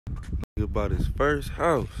He bought his first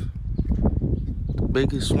house, the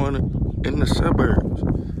biggest one in the suburbs.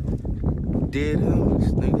 Dead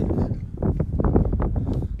homies, nigga.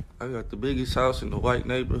 I got the biggest house in the white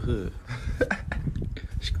neighborhood.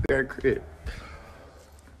 Square crib.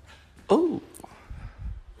 Oh.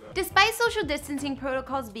 Despite social distancing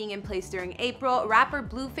protocols being in place during April, rapper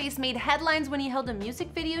Blueface made headlines when he held a music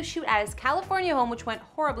video shoot at his California home, which went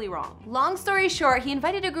horribly wrong. Long story short, he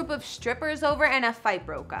invited a group of strippers over and a fight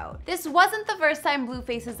broke out. This wasn't the first time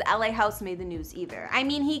Blueface's LA house made the news either. I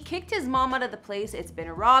mean, he kicked his mom out of the place, it's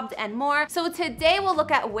been robbed, and more. So today we'll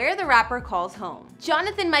look at where the rapper calls home.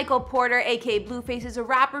 Jonathan Michael Porter, aka Blueface, is a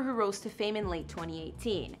rapper who rose to fame in late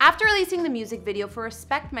 2018. After releasing the music video for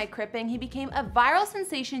Respect My Cripping, he became a viral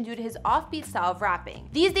sensation due to his offbeat style of rapping.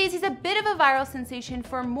 These days, he's a bit of a viral sensation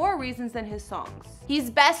for more reasons than his songs. He's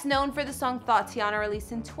best known for the song Thotiana,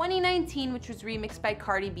 released in 2019, which was remixed by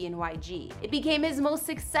Cardi B and YG. It became his most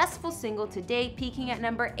successful single to date, peaking at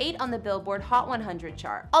number 8 on the Billboard Hot 100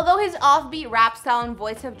 chart. Although his offbeat rap style and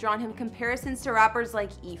voice have drawn him comparisons to rappers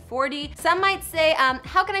like E40, some might say,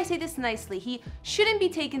 how can I say this nicely, he shouldn't be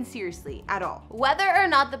taken seriously at all. Whether or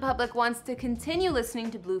not the public wants to continue listening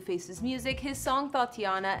to Blueface's music, his song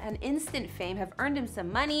Thotiana and instant fame have earned him some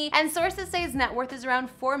money, and sources say his net worth is around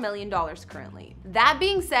 $4 million currently. That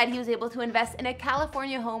being said, he was able to invest in a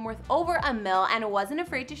California home worth over $1 million and wasn't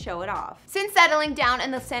afraid to show it off. Since settling down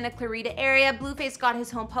in the Santa Clarita area, Blueface got his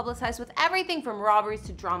home publicized with everything from robberies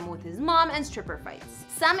to drama with his mom and stripper fights.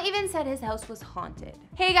 Some even said his house was haunted.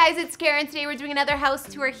 Hey guys, it's Karen. Today we're doing another house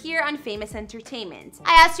tour here on Famous Entertainment.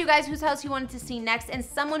 I asked you guys whose house you wanted to see next, and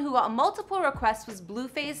someone who got multiple requests was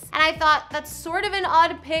Blueface, and I thought that's sort of an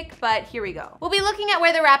odd pick, but here we go. We'll be looking at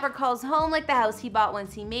where the rapper calls home, like the house he bought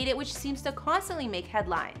once he made it, which seems to constantly make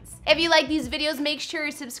headlines. If you like these videos, make sure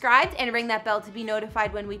you're subscribed and ring that bell to be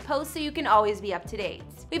notified when we post so you can always be up to date.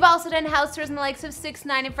 We've also done house tours in the likes of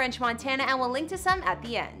 6ix9ine in French Montana, and we'll link to some at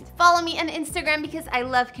the end. Follow me on Instagram because I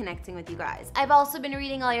love connecting with you guys. I've also been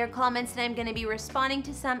reading all your comments and I'm going to be responding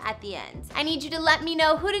to some at the end. I need you to let me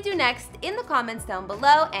know who to do next in the comments down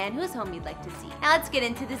below and whose home you'd like to see. Now let's get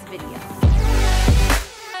into this video.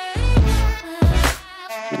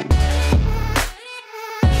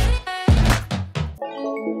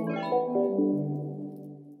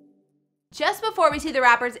 Just before we see the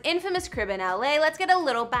rapper's infamous crib in LA, let's get a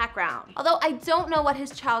little background. Although I don't know what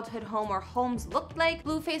his childhood home or homes looked like,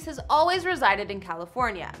 Blueface has always resided in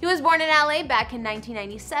California. He was born in LA back in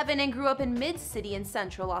 1997 and grew up in Mid-City in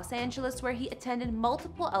central Los Angeles, where he attended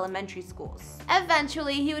multiple elementary schools.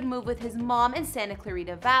 Eventually, he would move with his mom in Santa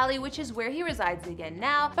Clarita Valley, which is where he resides again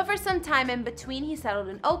now, but for some time in between, he settled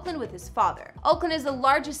in Oakland with his father. Oakland is the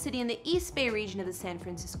largest city in the East Bay region of the San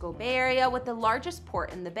Francisco Bay Area, with the largest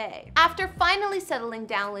port in the Bay. After finally settling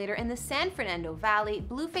down later in the San Fernando Valley,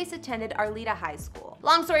 Blueface attended Arleta High School.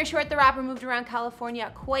 Long story short, the rapper moved around California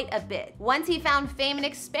quite a bit. Once he found fame and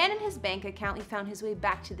expanded his bank account, he found his way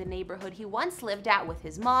back to the neighborhood he once lived at with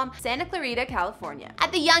his mom, Santa Clarita, California.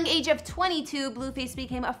 At the young age of 22, Blueface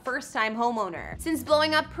became a first-time homeowner. Since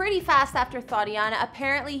blowing up pretty fast after Thotiana,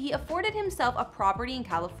 apparently he afforded himself a property in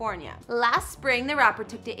California. Last spring, the rapper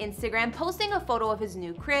took to Instagram, posting a photo of his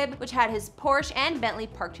new crib, which had his Porsche and Bentley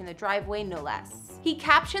parked in the driveway, no less. He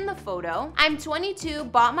captioned the photo, "I'm 22,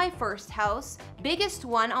 bought my first house, biggest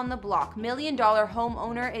one on the block, $1 million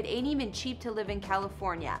homeowner, it ain't even cheap to live in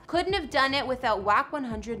California. Couldn't have done it without WAC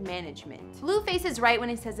 100 management." Blueface is right when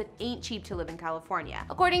he says it ain't cheap to live in California.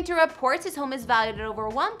 According to reports, his home is valued at over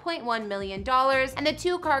 $1.1 million, and the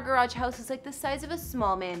 2-car garage house is like the size of a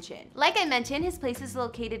small mansion. Like I mentioned, his place is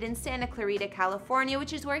located in Santa Clarita, California,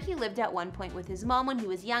 which is where he lived at one point with his mom when he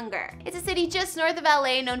was younger. It's a city just north of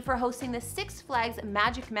LA, known for hosting the Six Flags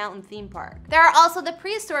Magic Mountain theme park. There are also the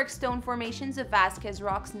prehistoric stone formations of Vasquez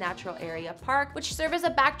Rock's Natural Area Park, which serve as a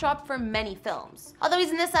backdrop for many films. Although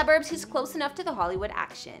he's in the suburbs, he's close enough to the Hollywood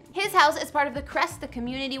action. His house is part of the Cresta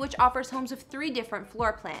community, which offers homes of 3 different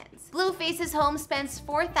floor plans. Blueface's home spans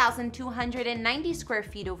 4,290 square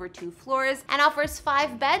feet over 2 floors and offers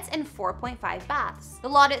 5 beds and 4.5 baths. The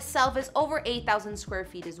lot itself is over 8,000 square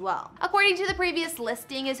feet as well. According to the previous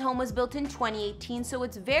listing, his home was built in 2018, so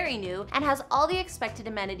it's very new and has all the expected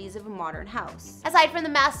amenities of a modern house. Aside from the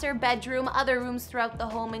master bedroom, other rooms throughout the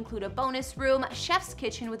home include a bonus room, chef's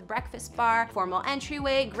kitchen with breakfast bar, formal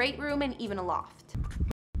entryway, great room, and even a loft.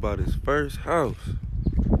 Bought his first house,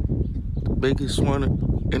 the biggest one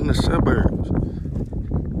in the suburbs.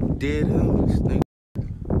 Dead homies, nigga.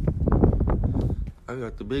 I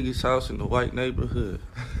got the biggest house in the white neighborhood.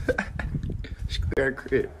 Square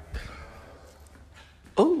crib.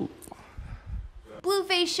 Oh.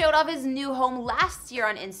 Blueface showed off his new home last year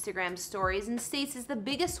on Instagram stories and states it's the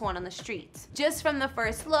biggest one on the streets. Just from the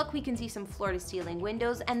first look, we can see some floor-to-ceiling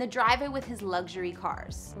windows and the driveway with his luxury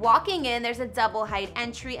cars. Walking in, there's a double-height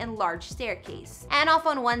entry and large staircase. And off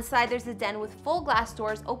on one side, there's a den with full glass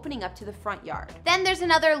doors opening up to the front yard. Then there's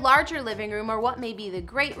another larger living room, or what may be the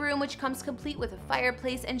great room, which comes complete with a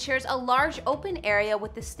fireplace and shares a large open area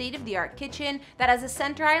with the state-of-the-art kitchen that has a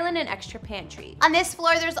center island and extra pantry. On this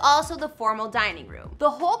floor, there's also the formal dining room. The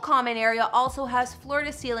whole common area also has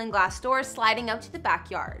floor-to-ceiling glass doors sliding out to the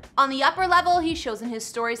backyard. On the upper level, he shows in his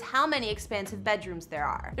stories how many expansive bedrooms there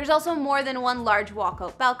are. There's also more than one large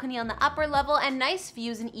walkout balcony on the upper level and nice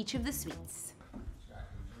views in each of the suites.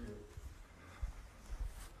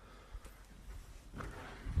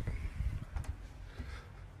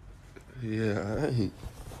 Yeah,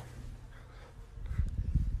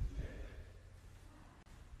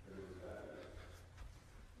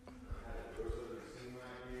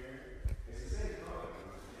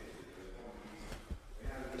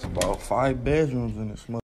 it's about 5 bedrooms in this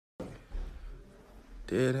mother.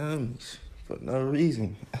 Dead homies for no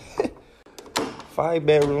reason. 5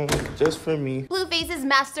 bedrooms just for me. Blueface's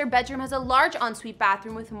master bedroom has a large ensuite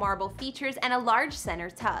bathroom with marble features and a large center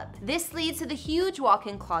tub. This leads to the huge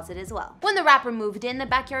walk-in closet as well. When the rapper moved in, the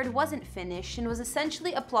backyard wasn't finished and was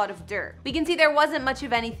essentially a plot of dirt. We can see there wasn't much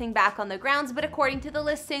of anything back on the grounds, but according to the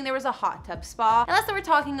listing, there was a hot tub spa, unless they were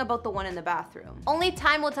talking about the one in the bathroom. Only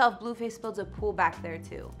time will tell if Blueface builds a pool back there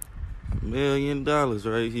too. $1 million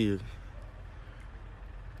right here.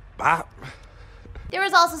 Bop. There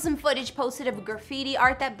was also some footage posted of graffiti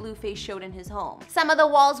art that Blueface showed in his home. Some of the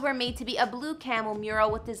walls were made to be a blue camel mural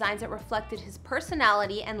with designs that reflected his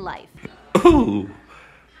personality and life. Ooh,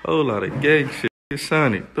 whole lot of gang shit.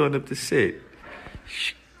 Sonic throwing up the set.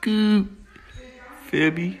 Scoop.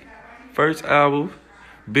 Phoebe. First album.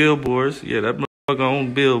 Billboards. Yeah, that motherfucker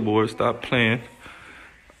on Billboards. Stop playing.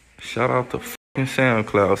 Shout out to fucking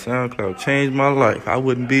SoundCloud. SoundCloud changed my life. I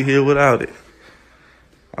wouldn't be here without it.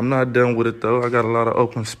 I'm not done with it though. I got a lot of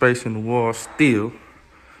open space in the wall still.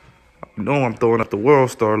 I know I'm throwing up the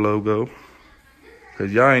WorldStar logo.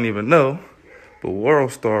 Cause y'all ain't even know. But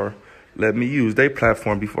WorldStar let me use their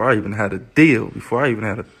platform before I even had a deal. Before I even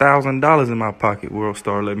had $1,000 in my pocket,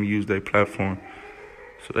 WorldStar let me use their platform.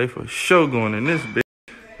 So they for sure going in this bitch.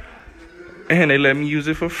 And they let me use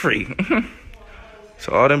it for free.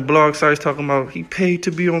 So all them blog sites talking about he paid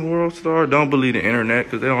to be on WorldStar, don't believe the internet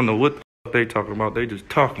because they don't know what they talking about. They just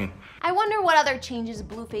talking. I wonder what other changes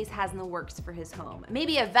Blueface has in the works for his home.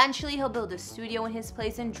 Maybe eventually he'll build a studio in his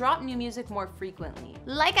place and drop new music more frequently.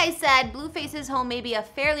 Like I said, Blueface's home may be a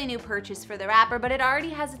fairly new purchase for the rapper, but it already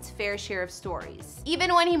has its fair share of stories.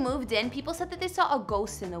 Even when he moved in, people said that they saw a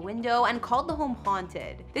ghost in the window and called the home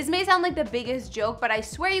haunted. This may sound like the biggest joke, but I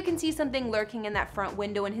swear you can see something lurking in that front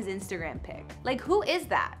window in his Instagram pic. Like, who is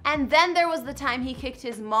that? And then there was the time he kicked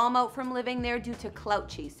his mom out from living there due to clout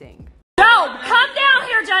chasing. No, come down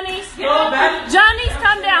here, Janice. Janice,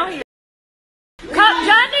 come down here.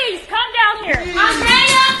 Janice, come down here.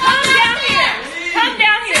 Andrea, come down here. Come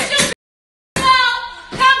down here.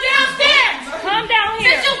 Come downstairs. Come down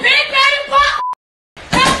here. Sit your big daddy butt.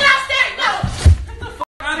 Come downstairs. No. Get the fuck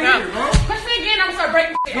out of here, bro. Push me again, I'm gonna start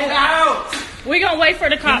breaking shit. Get out. We gonna wait for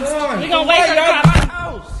the cops. We gonna wait for the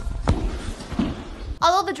cops.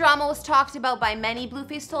 Although the drama was talked about by many,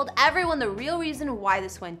 Blueface told everyone the real reason why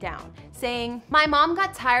this went down, saying, "My mom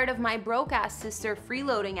got tired of my broke-ass sister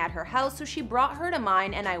freeloading at her house, so she brought her to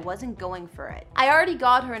mine and I wasn't going for it. I already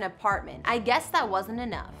got her an apartment. I guess that wasn't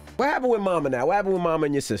enough." What happened with mama now? What happened with mama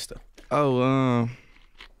and your sister? Oh, I'm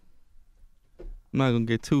not gonna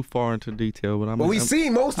get too far into detail, but we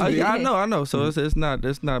seen most of it. Yeah, I know. So it's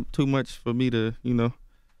not too much for me to, you know.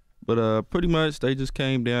 But pretty much they just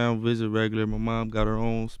came down, visit regular. My mom got her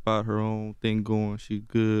own spot, her own thing going. She's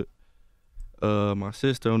good. My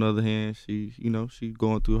sister, on the other hand, she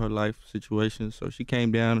going through her life situation. So she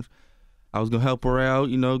came down. I was gonna help her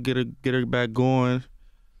out, get her back going.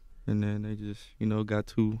 And then they just, got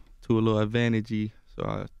to a little advantage-y. So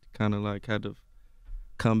I kind of like had to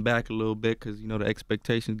come back a little bit because, the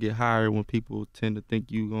expectations get higher when people tend to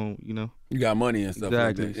think you gon', You got money and stuff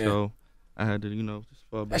exactly. like that. Yeah. So I had to, just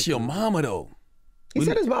fall back. That's your mama, though. He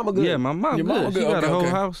said his mama good. Yeah, my mom Your good. mama She good. got Okay, a whole okay.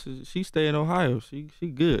 house. She stay in Ohio. She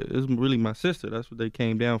good. It's really my sister. That's what they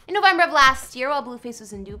came down for. In November of last year, while Blueface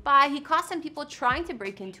was in Dubai, he caught some people trying to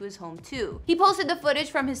break into his home too. He posted the footage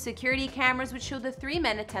from his security cameras which showed the 3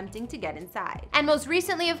 men attempting to get inside. And most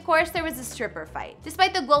recently, of course, there was a stripper fight.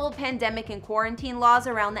 Despite the global pandemic and quarantine laws,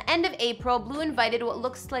 around the end of April, Blue invited what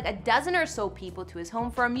looks like a dozen or so people to his home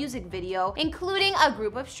for a music video, including a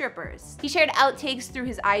group of strippers. He shared outtakes through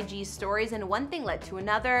his IG stories, and one thing led led to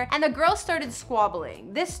another, and the girls started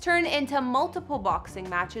squabbling. This turned into multiple boxing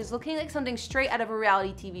matches, looking like something straight out of a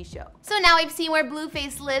reality TV show. So now we've seen where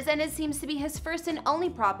Blueface lives, and it seems to be his first and only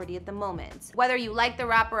property at the moment. Whether you like the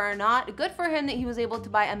rapper or not, good for him that he was able to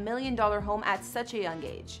buy $1 million home at such a young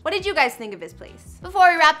age. What did you guys think of his place? Before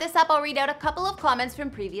we wrap this up, I'll read out a couple of comments from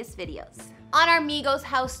previous videos. On our Migos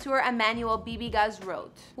house tour, Emmanuel Bibigaz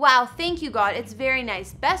wrote, "Wow, thank you God, it's very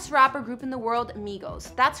nice. Best rapper group in the world,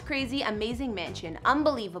 Migos. That's crazy, amazing mansion,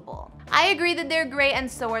 unbelievable. I agree that they're great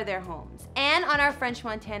and so are their homes." And on our French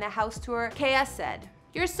Montana house tour, Kea said,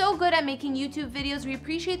 "You're so good at making YouTube videos. We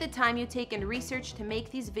appreciate the time you take and research to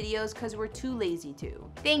make these videos because we're too lazy to."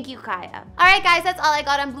 Thank you, Kaya. Alright guys, that's all I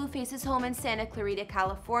got on Blueface's home in Santa Clarita,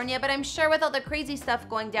 California, but I'm sure with all the crazy stuff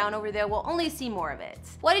going down over there, we'll only see more of it.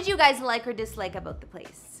 What did you guys like or dislike about the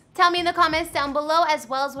place? Tell me in the comments down below, as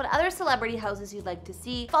well as what other celebrity houses you'd like to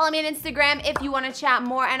see. Follow me on Instagram if you want to chat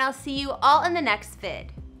more, and I'll see you all in the next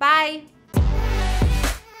vid. Bye!